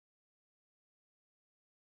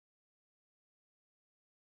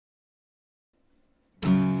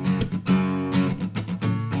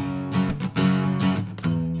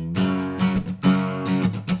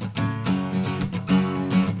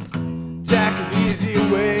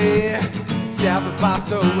easy way, set the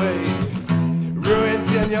past away.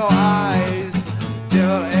 Ruins in your eyes,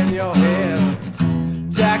 devil in your head.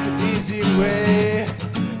 Take an easy way,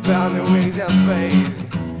 burn your wings and fade.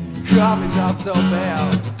 Coming not so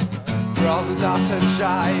bad, from the dust and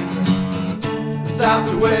shine. Is that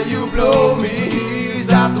the way you blow me? Is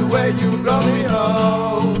that the way you blow me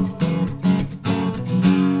home?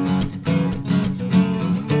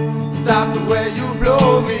 Is that the way you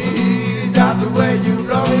blow me? Is that the way you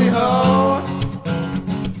blow me home?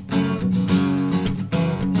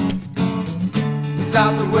 Is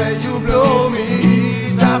that the way you blow me?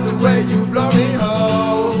 Is that the way you blow me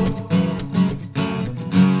home?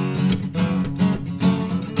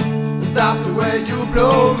 Is that the way you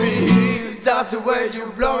blow me? Is that the way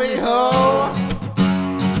you blow me home?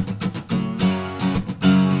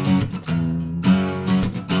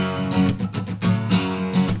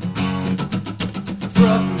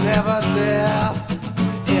 Truth never test,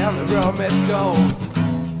 in the room it's cold.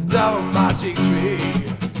 Double magic tree,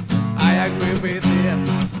 I agree with it.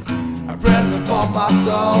 A present for my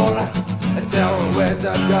soul, a devil where's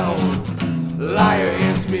the gold. Liar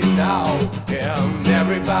is me now, and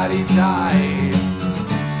everybody die.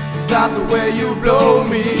 Is that the way you blow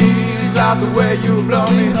me? Is that the way you blow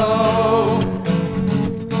me home?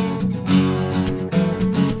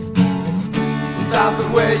 Is that the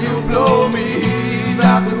way you blow me? Is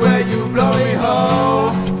that the way you blow me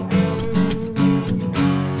home?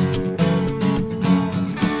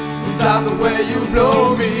 Is that the way you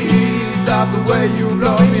blow me? Is that the way you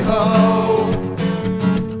blow me home?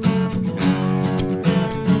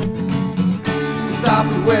 Is that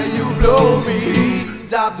the way you blow me? Is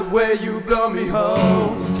that the way you blow me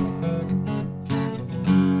home?